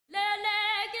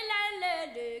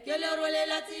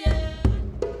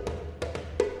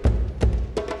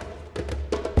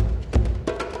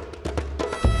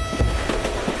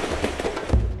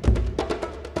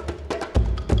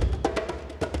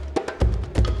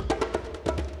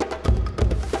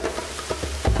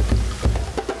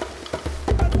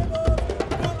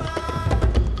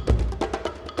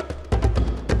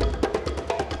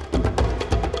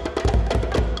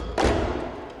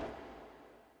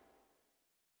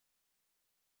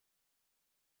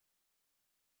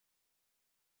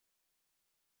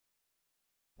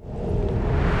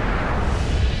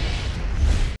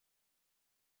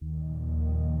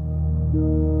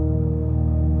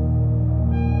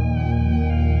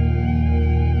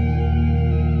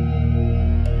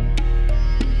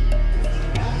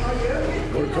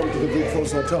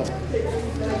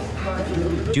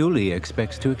Julie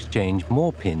expects to exchange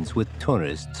more pins with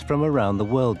tourists from around the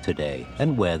world today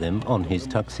and wear them on his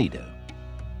tuxedo.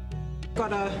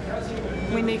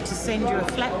 We need to send you a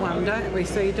flat one, don't we,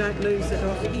 so you don't lose it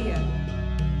off here.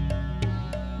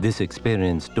 This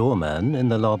experienced doorman in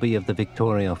the lobby of the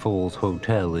Victoria Falls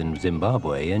Hotel in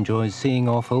Zimbabwe enjoys seeing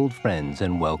off old friends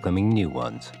and welcoming new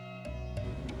ones.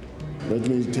 Let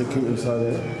me take you inside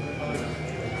there.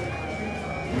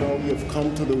 Now we have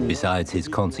come to the... Besides his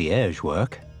concierge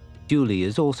work, Julie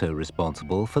is also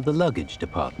responsible for the luggage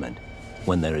department.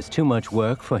 When there is too much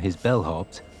work for his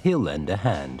bellhops, he'll lend a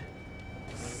hand.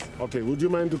 Okay, would you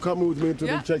mind to come with me to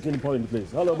the check-in point, please?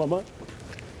 Hello, Mama.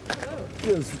 Hello.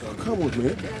 Yes, come with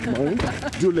me. Mind?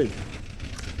 Julie.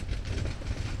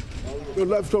 The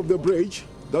left of the bridge,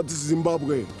 that is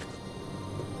Zimbabwe.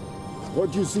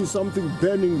 What you see, something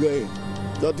burning there,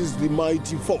 that is the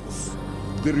mighty falls.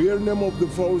 The real name of the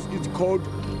falls is called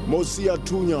Mosia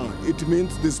Tunya. It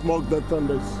means the smoke that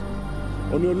thunders.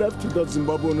 On your left, that's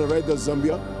Zimbabwe. On the right, that's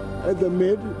Zambia. At the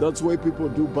mid, that's where people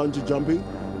do bungee jumping.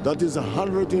 That is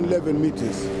 111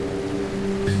 meters.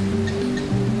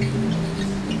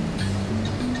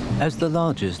 As the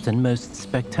largest and most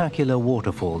spectacular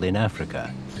waterfall in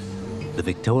Africa, the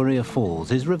Victoria Falls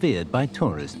is revered by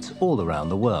tourists all around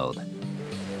the world.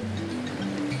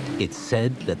 It's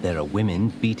said that there are women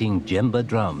beating djembe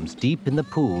drums deep in the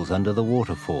pools under the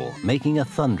waterfall, making a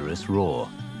thunderous roar.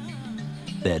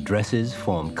 Their dresses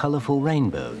form colorful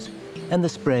rainbows, and the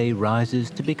spray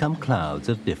rises to become clouds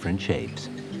of different shapes.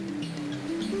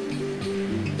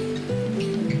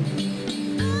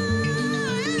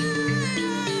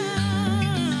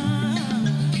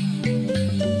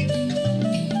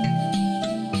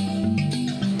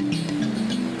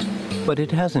 But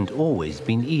it hasn't always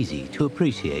been easy to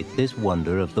appreciate this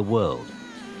wonder of the world.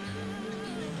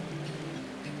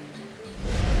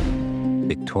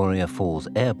 Victoria Falls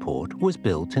Airport was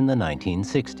built in the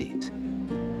 1960s.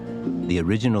 The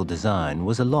original design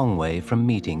was a long way from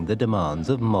meeting the demands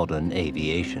of modern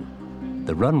aviation.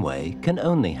 The runway can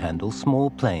only handle small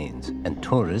planes, and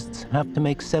tourists have to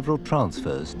make several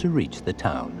transfers to reach the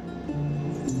town.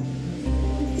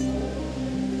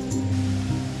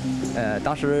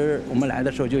 当时我们来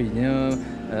的时候就已经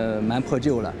蛮破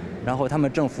旧了，然后他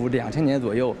们政府2000年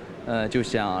左右就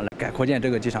想改扩建这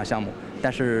个机场项目，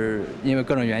但是因为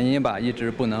各种原因吧，一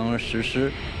直不能实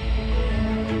施。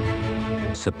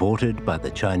 Supported by the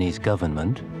Chinese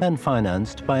government and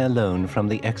financed by a loan from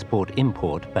the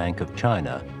Export-Import Bank of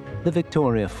China, the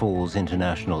Victoria Falls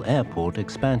International Airport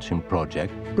expansion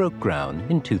project broke ground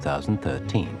in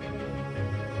 2013.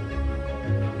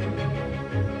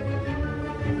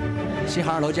 新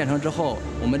航二楼建成之后，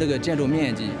我们这个建筑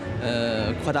面积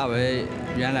扩大为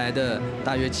原来的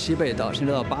大约7倍到甚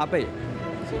至到8倍。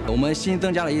我们新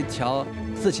增加了一条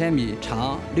4000米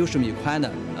长、60米宽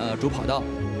的主跑道，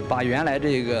把原来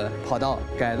这个跑道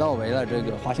改造为了这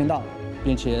个滑行道，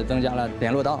并且增加了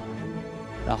联络道，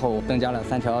然后增加了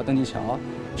3条登机桥，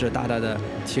这大大的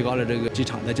提高了这个机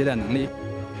场的接待能力。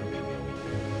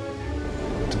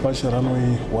Departure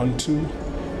runway 12,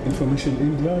 information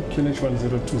India, QNH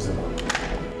 1020.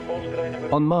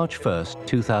 On March 1st,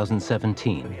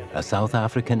 2017, a South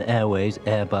African Airways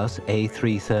Airbus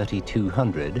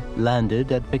A330-200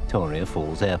 landed at Victoria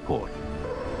Falls Airport.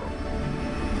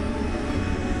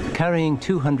 Carrying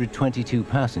 222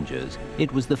 passengers,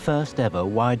 it was the first ever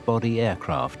wide-body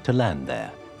aircraft to land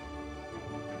there.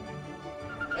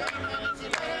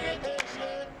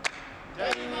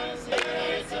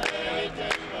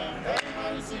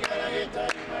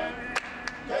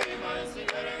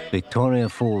 Victoria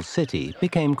Falls City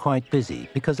became quite busy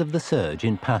because of the surge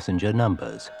in passenger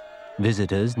numbers.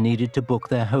 Visitors needed to book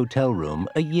their hotel room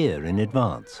a year in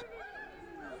advance.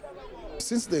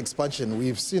 Since the expansion,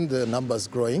 we've seen the numbers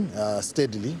growing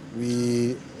steadily.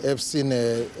 We have seen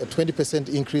a 20%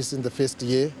 increase in the first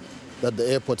year, that the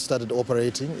airport started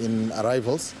operating in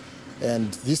arrivals.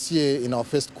 And this year, in our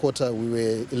first quarter, we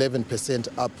were 11%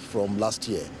 up from last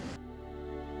year.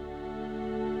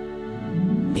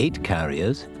 8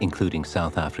 carriers, including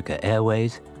South Africa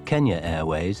Airways, Kenya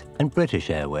Airways and British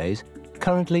Airways,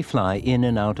 currently fly in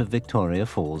and out of Victoria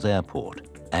Falls Airport.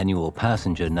 Annual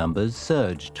passenger numbers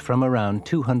surged from around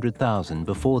 200,000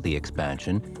 before the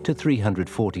expansion to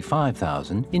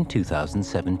 345,000 in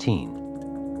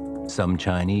 2017. Some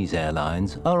Chinese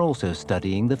airlines are also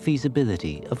studying the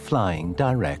feasibility of flying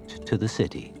direct to the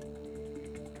city.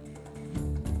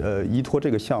 依托这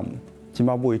个项目，津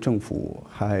巴布韦政府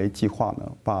还计划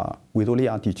呢，把维多利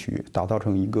亚地区打造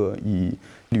成一个以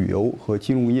旅游和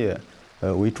金融业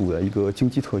为主的一个经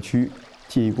济特区。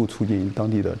 进一步促进当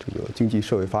地的这个经济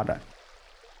社会发展。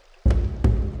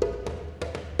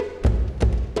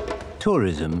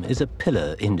 Tourism is a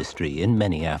pillar industry in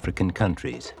many African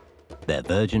countries. Their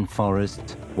virgin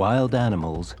forests, wild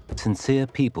animals, sincere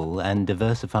people and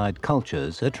diversified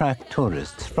cultures attract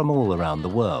tourists from all around the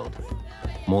world.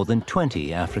 More than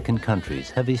 20 African countries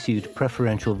have issued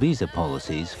preferential visa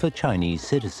policies for Chinese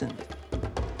citizens.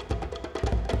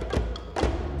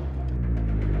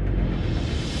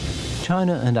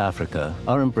 China and Africa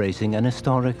are embracing an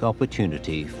historic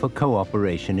opportunity for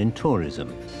cooperation in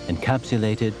tourism,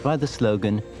 encapsulated by the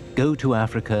slogan, "Go to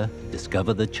Africa,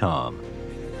 discover the charm."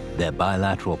 Their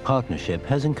bilateral partnership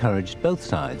has encouraged both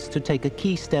sides to take a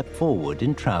key step forward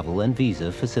in travel and visa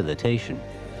facilitation.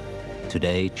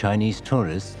 Today, Chinese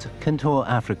tourists can tour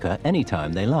Africa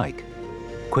anytime they like.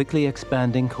 Quickly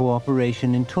expanding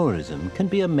cooperation in tourism can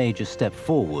be a major step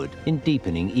forward in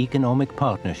deepening economic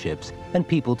partnerships and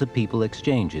people-to-people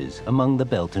exchanges among the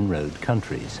Belt and Road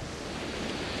countries.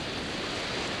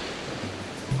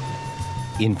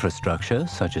 Infrastructure,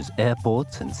 such as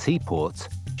airports and seaports,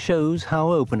 shows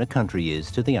how open a country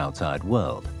is to the outside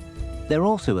world. They're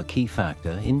also a key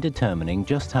factor in determining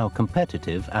just how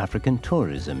competitive African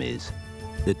tourism is.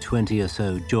 The 20 or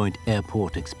so joint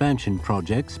airport expansion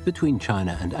projects between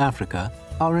China and Africa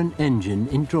are an engine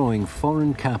in drawing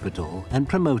foreign capital and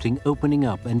promoting opening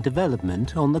up and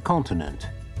development on the continent.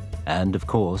 And of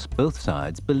course, both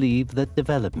sides believe that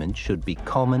development should be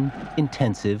common,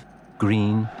 intensive,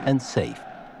 green and safe.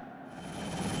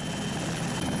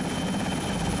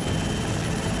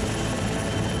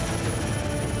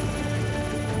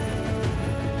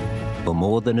 For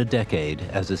more than a decade,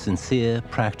 as a sincere,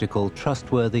 practical,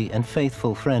 trustworthy and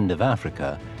faithful friend of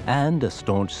Africa and a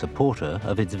staunch supporter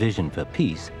of its vision for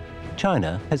peace,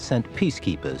 China has sent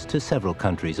peacekeepers to several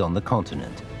countries on the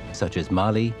continent, such as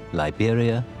Mali,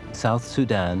 Liberia, South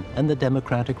Sudan and the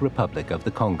Democratic Republic of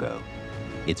the Congo.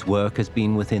 Its work has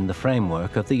been within the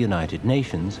framework of the United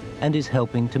Nations and is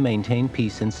helping to maintain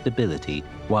peace and stability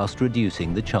whilst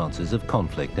reducing the chances of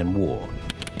conflict and war.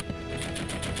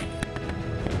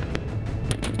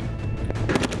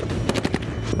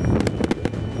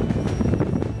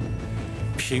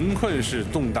 贫困是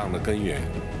动荡的根源，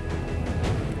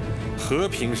和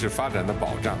平是发展的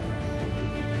保障，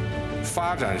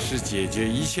发展是解决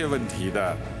一切问题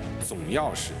的总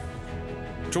钥匙。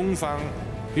中方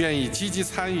愿意积极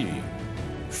参与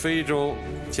非洲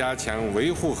加强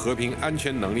维护和平安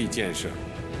全能力建设，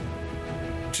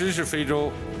支持非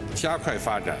洲加快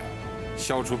发展，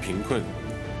消除贫困，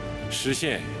实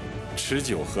现持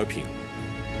久和平。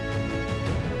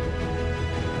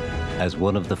 As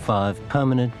one of the 5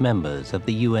 permanent members of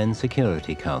the UN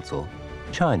Security Council,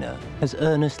 China has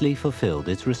earnestly fulfilled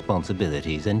its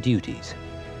responsibilities and duties.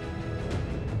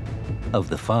 Of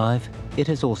the 5, it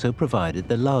has also provided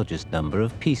the largest number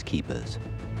of peacekeepers.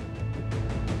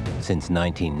 Since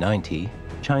 1990,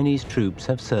 Chinese troops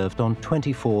have served on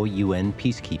 24 UN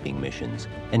peacekeeping missions,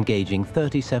 engaging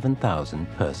 37,000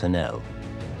 personnel.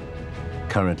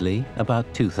 Currently, about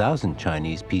 2,000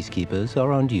 Chinese peacekeepers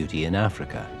are on duty in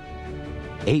Africa.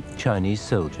 8 Chinese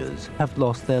soldiers have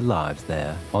lost their lives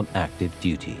there on active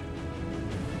duty.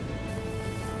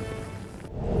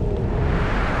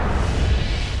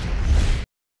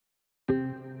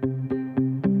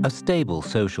 A stable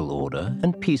social order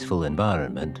and peaceful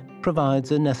environment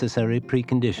provides a necessary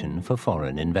precondition for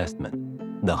foreign investment.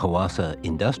 The Hawassa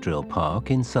Industrial Park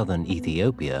in southern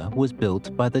Ethiopia was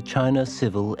built by the China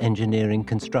Civil Engineering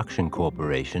Construction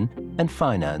Corporation and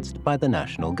financed by the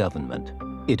national government.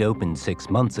 It opened 6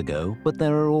 months ago, but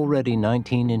there are already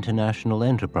 19 international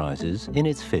enterprises in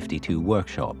its 52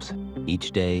 workshops.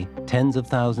 Each day, tens of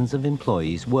thousands of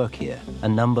employees work here, a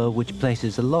number which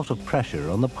places a lot of pressure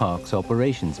on the park's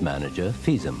operations manager,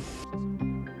 Fizem.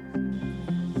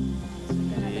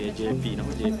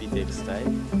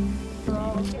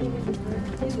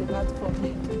 hard for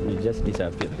me. You just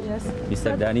disappear. Yes.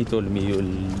 Mr. Danny told me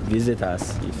you'll visit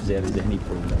us if there is any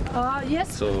problem.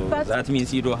 Yes. So but that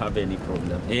means you don't have any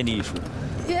problem, any issue.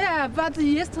 yeah, but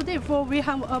yesterday we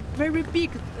have a very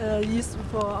big issue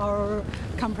for our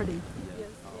company.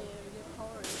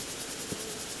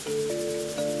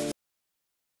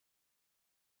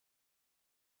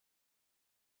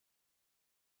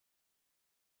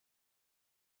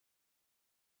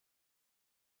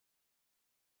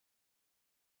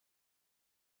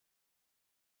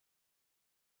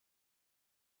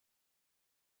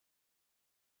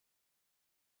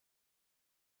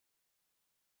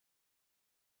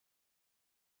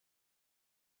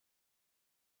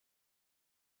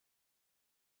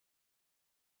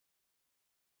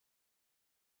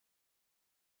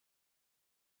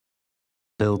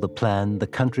 Build the plan, the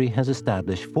country has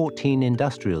established 14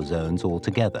 industrial zones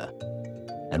altogether.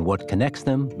 And what connects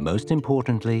them, most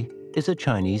importantly, is a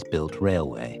Chinese-built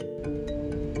railway.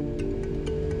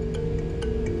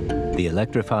 The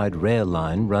electrified rail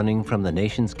line running from the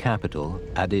nation's capital,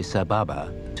 Addis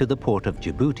Ababa, to the port of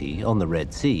Djibouti on the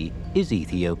Red Sea is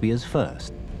Ethiopia's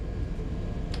first.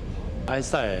 埃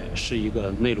塞是一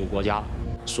个内陆国家，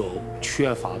所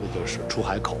缺乏的就是出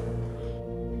海口。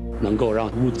 能够让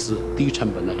物资低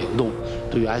成本的流动，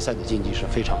对于埃塞的经济是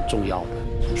非常重要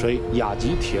的。所以雅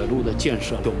吉铁路的建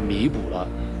设就弥补了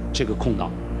这个空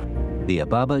档。The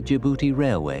Ababa-Djibouti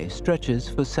Railway stretches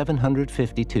for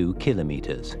 752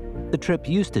 kilometers. The trip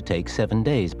used to take 7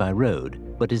 days by road,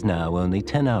 but is now only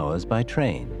 10 hours by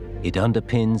train. It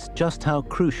underpins just how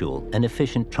crucial an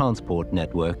efficient transport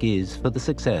network is for the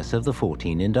success of the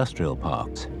 14 industrial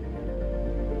parks.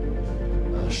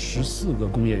 14个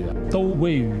工业园都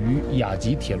位于雅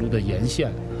吉铁路的沿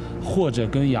线，或者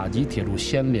跟雅吉铁路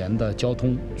相连的交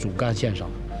通主干线上。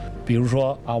比如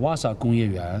说阿瓦萨工业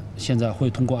园，现在会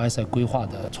通过埃塞规划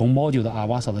的从 Module 的阿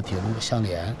瓦萨的铁路相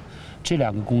连。这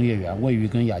两个工业园位于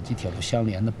跟雅吉铁路相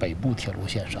连的北部铁路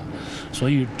线上，所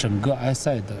以整个埃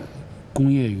塞的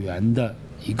工业园的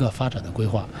一个发展的规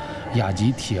划，雅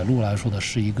吉铁路来说的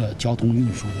是一个交通运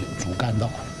输的主干道。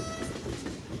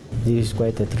 This is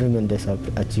quite a tremendous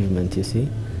achievement, you see.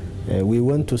 We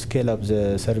want to scale up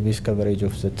the service coverage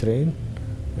of the train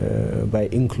by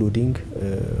including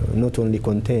not only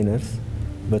containers,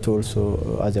 but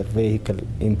also other vehicle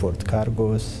import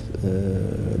cargoes,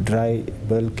 dry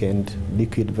bulk and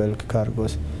liquid bulk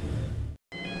cargoes.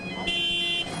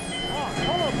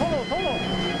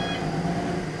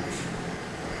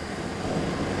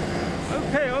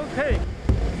 Okay.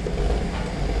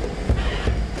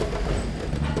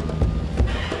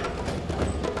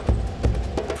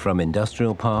 From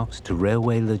industrial parks to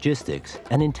railway logistics,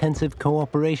 an intensive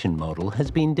cooperation model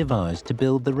has been devised to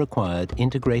build the required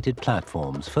integrated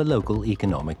platforms for local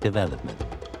economic development.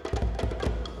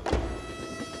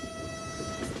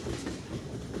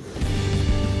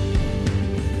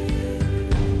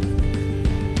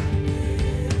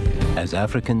 As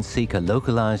Africans seek a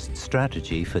localized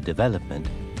strategy for development,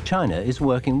 China is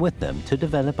working with them to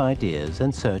develop ideas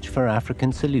and search for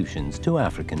African solutions to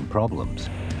African problems.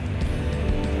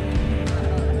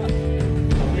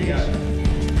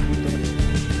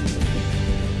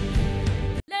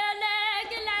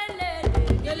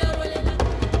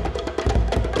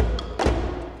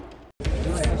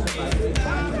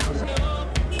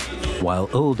 While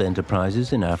old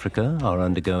enterprises in Africa are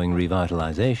undergoing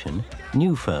revitalization,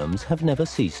 new firms have never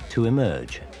ceased to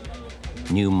emerge.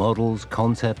 New models,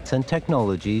 concepts, and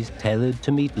technologies tailored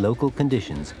to meet local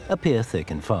conditions appear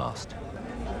thick and fast.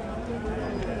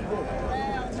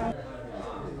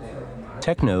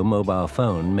 Techno mobile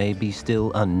phone may be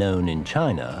still unknown in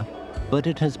China, but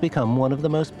it has become one of the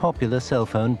most popular cell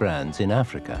phone brands in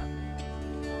Africa.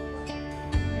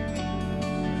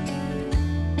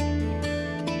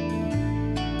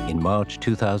 In March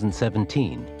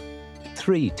 2017,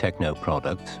 3 techno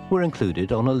products were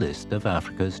included on a list of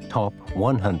Africa's top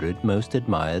 100 most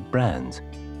admired brands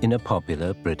in a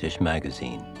popular British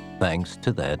magazine, thanks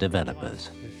to their developers.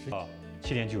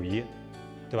 7.91，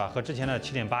对吧？和之前的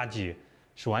7.8G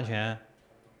是完全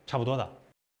差不多的。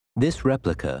 This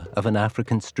replica of an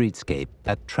African streetscape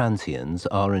at Transien's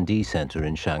R&D center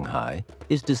in Shanghai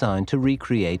is designed to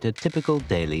recreate a typical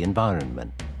daily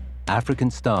environment. African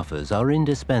staffers are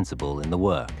indispensable in the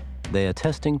work. They are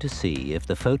testing to see if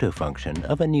the photo function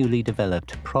of a newly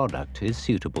developed product is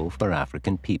suitable for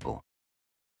African people.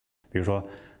 比如说，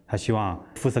他希望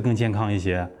肤色更健康一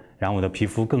些，然后我的皮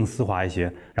肤更丝滑一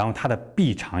些，然后它的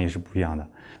臂长也是不一样的。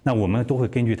那我们都会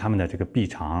根据他们的这个臂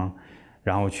长，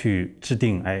然后去制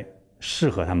定适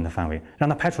合他们的范围，让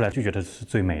他拍出来就觉得是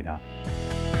最美的。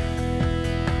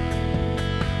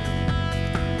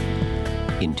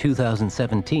In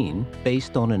 2017,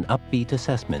 based on an upbeat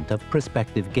assessment of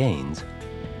prospective gains,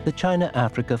 the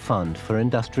China-Africa Fund for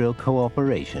Industrial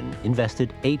Cooperation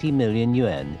invested 80 million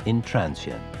yuan in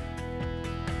Transsion.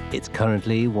 It's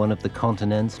currently one of the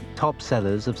continent's top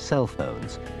sellers of cell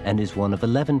phones and is one of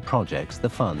 11 projects the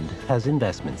fund has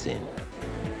investments in.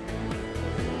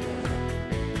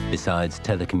 Besides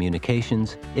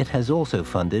telecommunications, it has also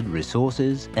funded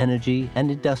resources, energy, and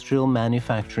industrial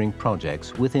manufacturing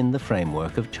projects within the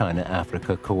framework of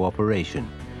China-Africa cooperation,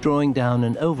 drawing down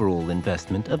an overall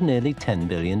investment of nearly $10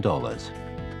 billion.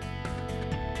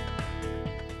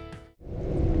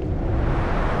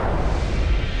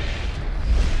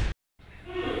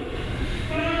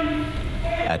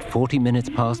 At 40 minutes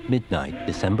past midnight,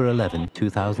 December 11,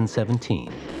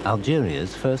 2017,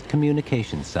 Algeria's first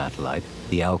communications satellite,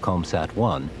 the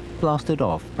Alcomsat-1, blasted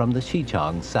off from the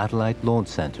Xichang Satellite Launch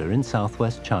Center in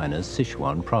southwest China's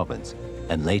Sichuan province,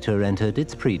 and later entered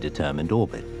its predetermined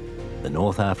orbit. The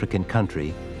North African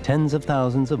country, tens of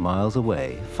thousands of miles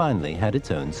away, finally had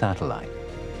its own satellite.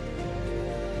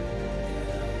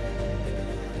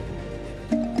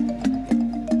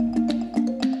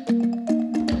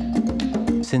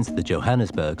 Since the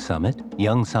Johannesburg summit,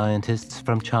 young scientists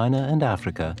from China and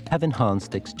Africa have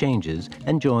enhanced exchanges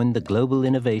and joined the Global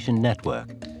Innovation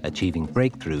Network, achieving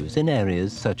breakthroughs in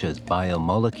areas such as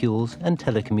biomolecules and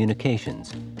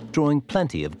telecommunications, drawing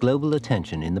plenty of global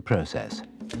attention in the process.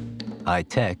 High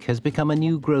tech has become a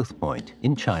new growth point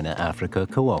in China-Africa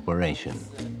cooperation.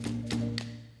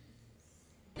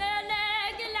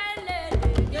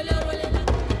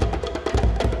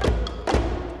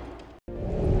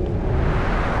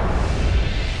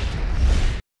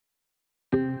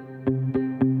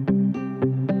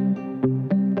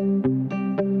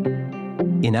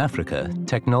 In Africa,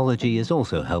 technology is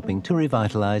also helping to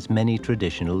revitalize many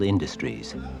traditional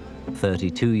industries.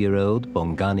 32-year-old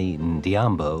Bongani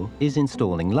Ndiambo is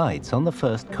installing lights on the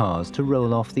first cars to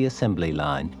roll off the assembly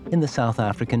line in the South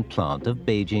African plant of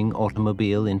Beijing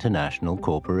Automobile International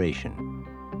Corporation.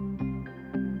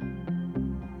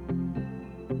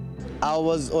 I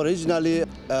was originally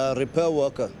a repair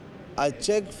worker. I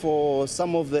checked for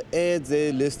some of the ads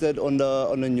they listed on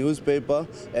the newspaper,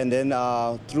 and then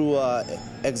through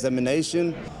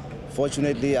examination,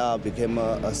 fortunately, I became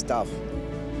a staff.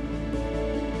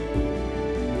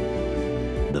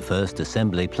 The first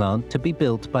assembly plant to be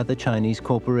built by the Chinese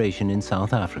corporation in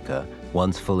South Africa,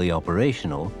 once fully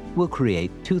operational, will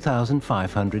create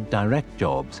 2,500 direct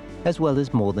jobs, as well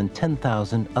as more than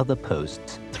 10,000 other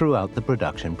posts throughout the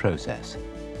production process.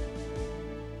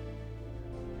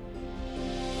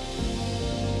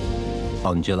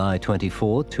 On July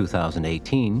 24,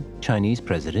 2018, Chinese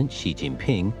President Xi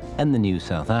Jinping and the new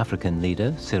South African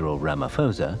leader, Cyril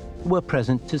Ramaphosa, were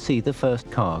present to see the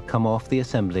first car come off the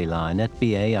assembly line at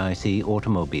BAIC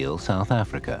Automobile South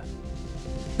Africa.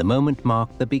 The moment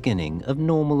marked the beginning of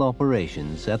normal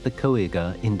operations at the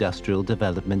Koiga Industrial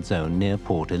Development Zone near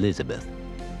Port Elizabeth,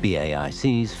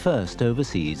 BAIC's first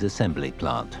overseas assembly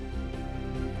plant.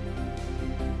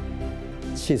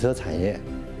 汽车产业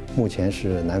目前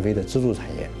是南非的支柱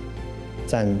产业，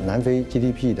占南非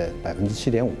GDP 的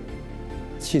7.5%，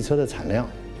汽车的产量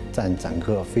占整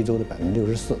个非洲的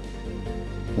64%。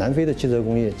南非的汽车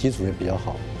工业基础也比较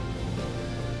好，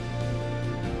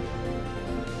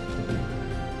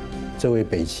这为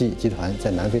北汽集团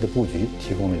在南非的布局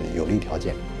提供了有利条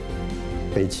件。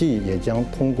北汽也将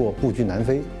通过布局南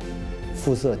非，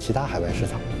辐射其他海外市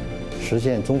场，实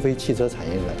现中非汽车产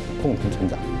业的共同成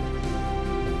长。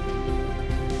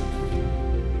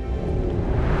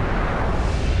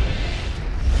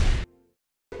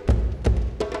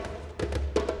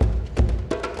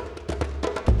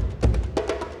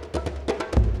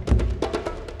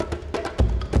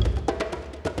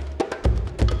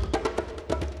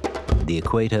 The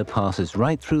equator passes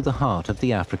right through the heart of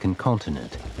the African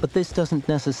continent, but this doesn't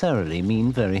necessarily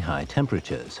mean very high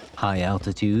temperatures. High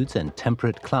altitudes and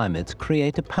temperate climates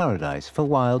create a paradise for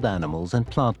wild animals and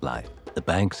plant life. The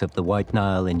banks of the White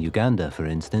Nile in Uganda, for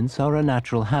instance, are a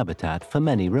natural habitat for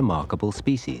many remarkable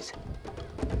species.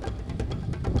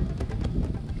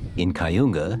 In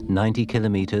Kayunga, 90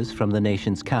 kilometers from the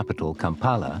nation's capital,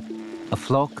 Kampala, a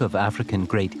flock of African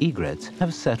great egrets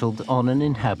have settled on an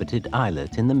inhabited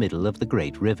islet in the middle of the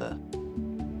Great River.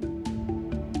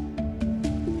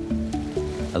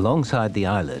 Alongside the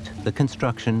islet, the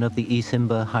construction of the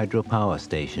Isimba hydropower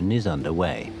station is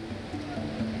underway.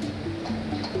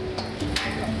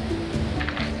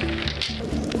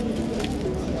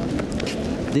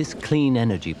 This clean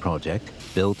energy project,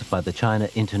 built by the China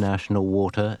International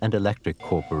Water and Electric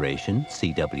Corporation,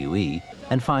 CWE,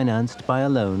 and financed by a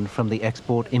loan from the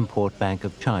Export-Import Bank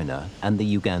of China and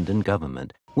the Ugandan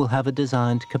government, will have a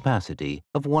designed capacity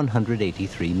of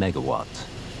 183 megawatts.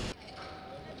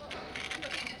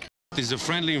 It's a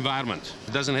friendly environment.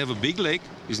 It doesn't have a big lake.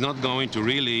 It's not going to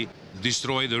really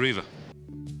destroy the river.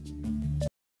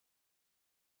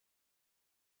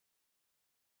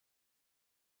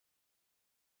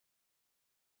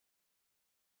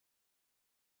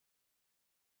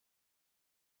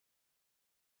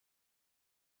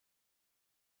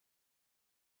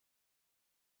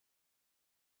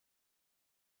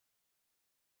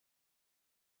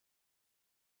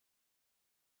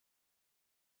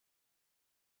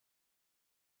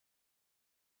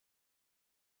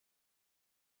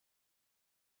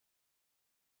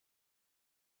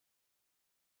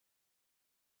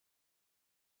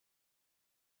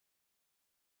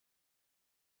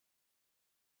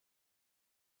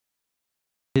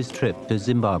 His trip to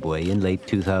Zimbabwe in late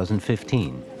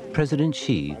 2015, President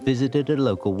Xi visited a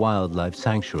local wildlife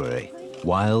sanctuary,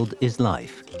 Wild is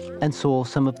Life, and saw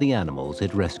some of the animals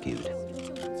it rescued.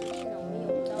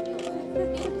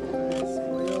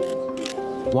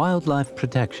 Wildlife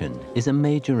protection is a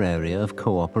major area of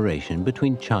cooperation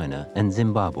between China and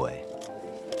Zimbabwe.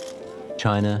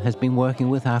 China has been working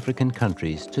with African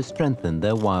countries to strengthen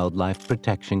their wildlife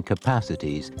protection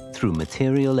capacities through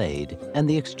material aid and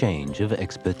the exchange of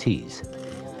expertise.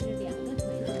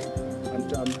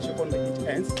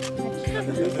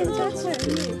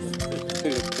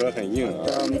 It's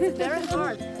very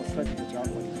hard.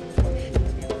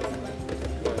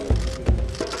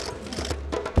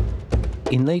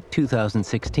 In late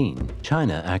 2016,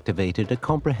 China activated a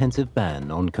comprehensive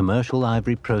ban on commercial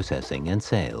ivory processing and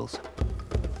sales.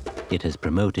 It has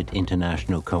promoted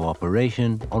international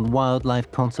cooperation on wildlife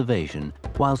conservation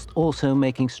whilst also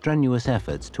making strenuous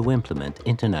efforts to implement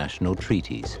international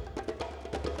treaties.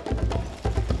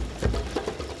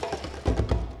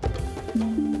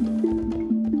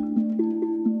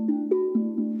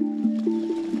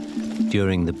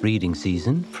 During the breeding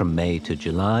season, from May to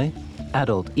July,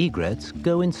 adult egrets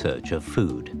go in search of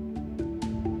food.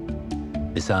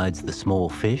 Besides the small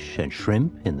fish and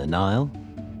shrimp in the Nile,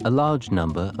 a large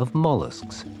number of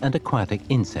mollusks and aquatic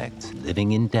insects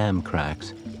living in dam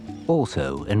cracks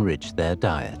also enrich their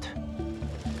diet.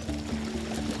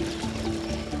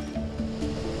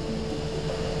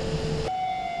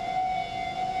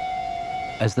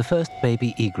 As the first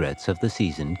baby egrets of the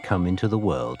season come into the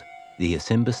world, the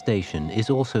Asimba station is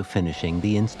also finishing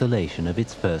the installation of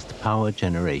its first power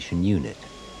generation unit.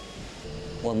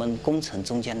 我们工程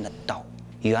中间的岛，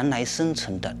原来生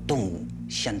存的动物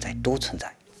现在都存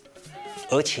在，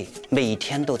而且每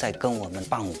天都在跟我们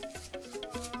伴舞。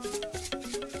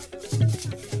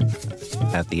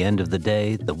 At the end of the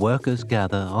day, the workers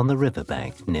gather on the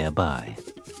riverbank nearby.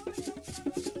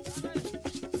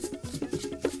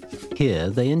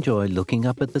 Here, they enjoy looking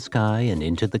up at the sky and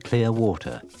into the clear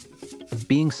water,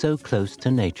 being so close to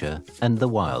nature and the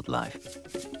wildlife. "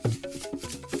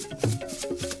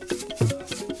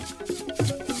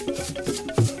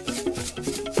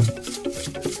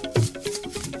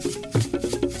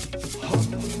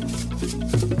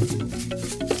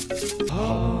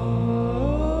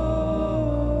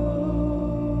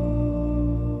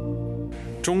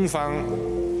中方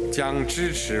将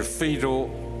支持非洲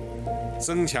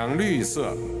增强绿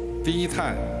色、低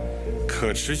碳、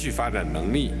可持续发展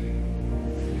能力，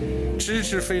支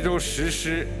持非洲实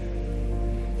施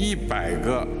100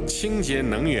个清洁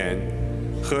能源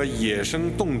和野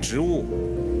生动植物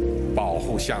保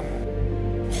护项目、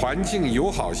环境友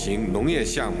好型农业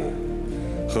项目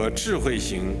和智慧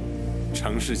型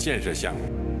城市建设项目。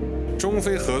中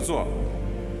非合作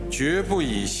绝不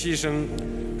以牺牲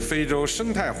非洲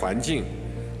生态环境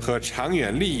和长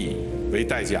远利益为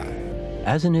代价。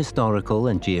 As an historical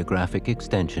and geographic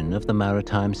extension of the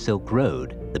maritime Silk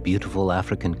Road, the beautiful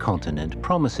African continent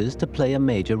promises to play a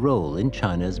major role in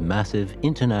China's massive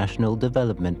international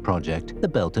development project, the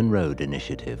Belt and Road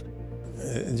Initiative.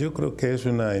 Yo creo que es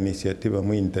una iniciativa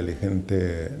muy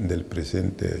inteligente del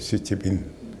presidente Xi Jinping,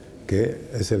 que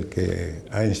es el que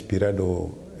ha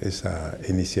inspirado esa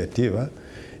iniciativa,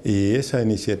 y esa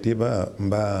iniciativa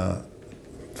va a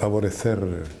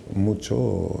favorecer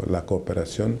mucho la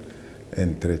cooperación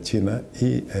entre China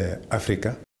y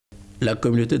África. La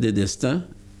communauté des destins,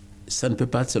 ça ne peut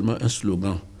pas être seulement un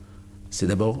slogan, c'est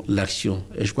d'abord l'action.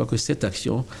 Et je crois que cette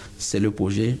action, c'est le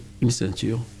projet Une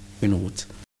ceinture, une route.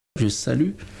 Je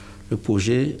salue le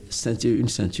projet Une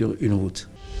ceinture, une route.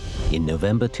 In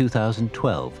November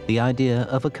 2012, the idea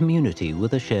of a community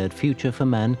with a shared future for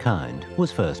mankind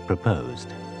was first proposed.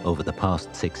 Over the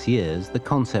past 6 years, the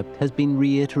concept has been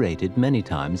reiterated many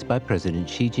times by President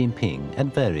Xi Jinping at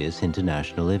various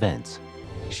international events.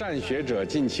 善学者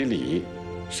尽其理，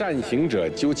善行者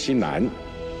究其难。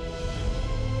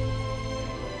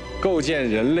构建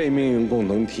人类命运共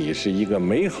同体是一个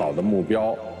美好的目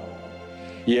标，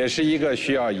也是一个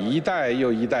需要一代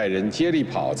又一代人接力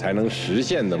跑才能实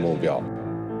现的目标。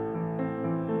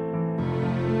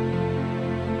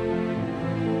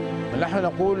 نحن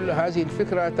نقول هذه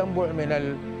الفكرة تنبع من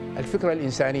الفكرة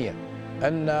الإنسانية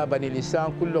أن بني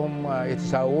الإنسان كلهم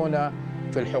يتساوون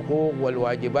في الحقوق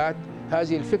والواجبات.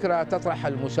 هذه الفكرة تطرح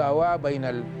المساواة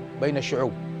بين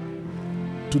الشعوب.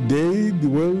 Today the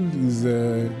world is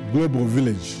a global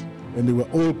village and we are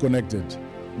all connected,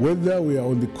 whether we are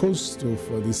on the coast of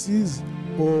the seas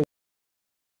or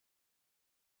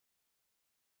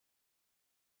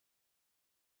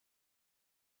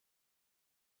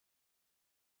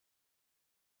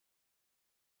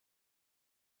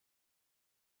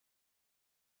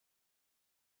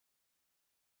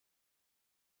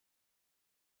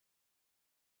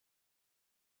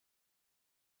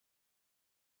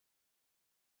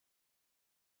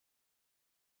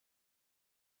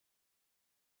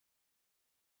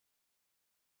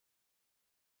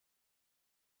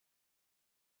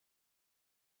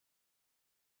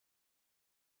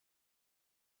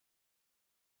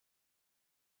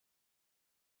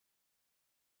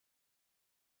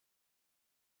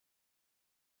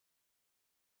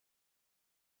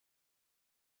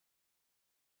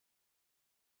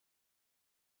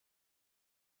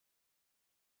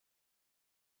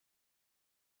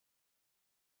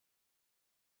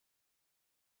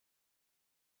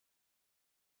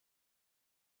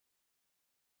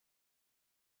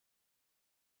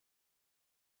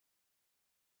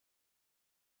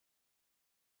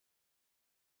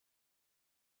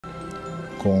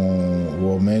com o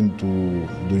aumento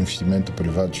do investimento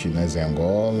privado chinês em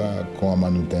Angola, com a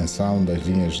manutenção das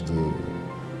linhas de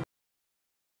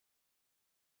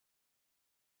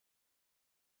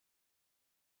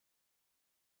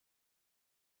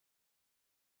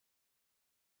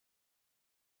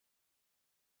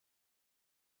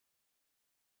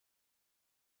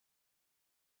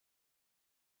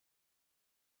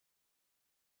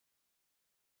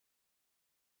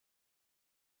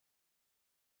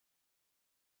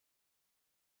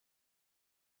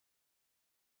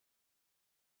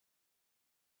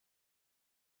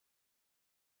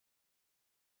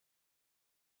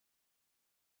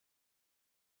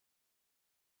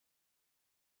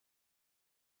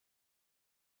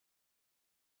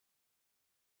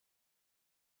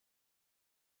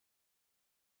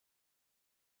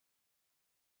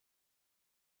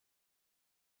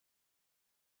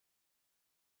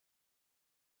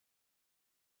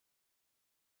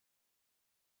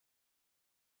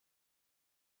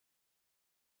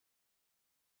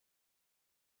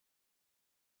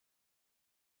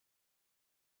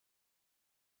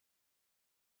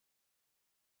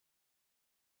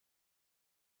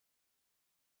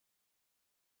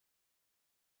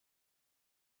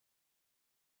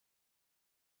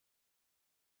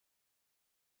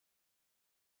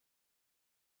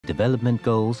development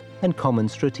goals and common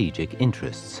strategic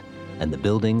interests, and the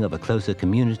building of a closer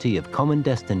community of common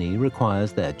destiny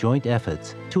requires their joint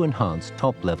efforts to enhance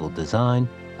top-level design,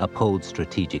 uphold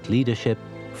strategic leadership,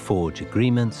 forge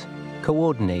agreements,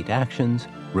 coordinate actions,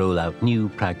 roll out new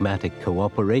pragmatic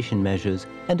cooperation measures,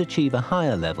 and achieve a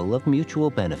higher level of mutual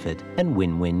benefit and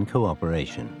win-win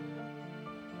cooperation.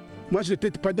 Moi, je ne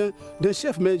traite pas d'un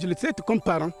chef, mais je le traite comme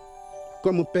parent,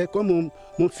 comme mon père, comme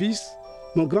mon fils,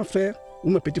 mon grand frère ou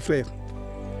mon petit frère.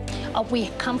 We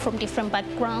come from different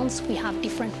backgrounds, we have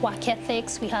different work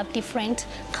ethics, we have different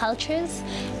cultures,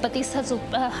 but this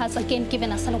has again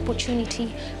given us an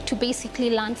opportunity to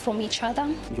basically learn from each other.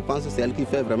 Je pense que c'est elle qui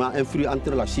fait vraiment un fruit entre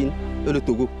la Chine et le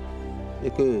Togo, et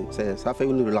que ça fait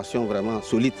une relation vraiment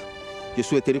solide. Je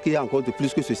souhaiterais qu'il y ait encore de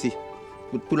plus que ceci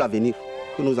pour l'avenir,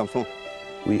 pour nos enfants.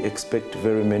 We expect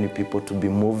very many people to be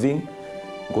moving,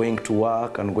 going to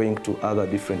work and going to other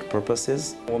different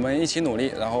purposes. 我们一起努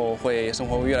力，然后会生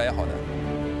活会越来越好的。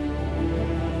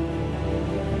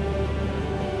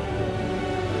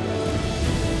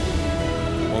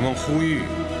我们呼吁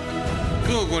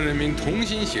各国人民同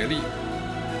心协力，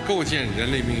构建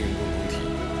人类命运共同体，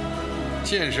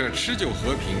建设持久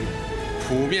和平、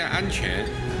普遍安全、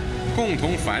共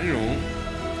同繁荣、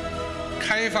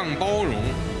开放包容、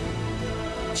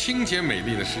清洁美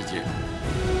丽的世界。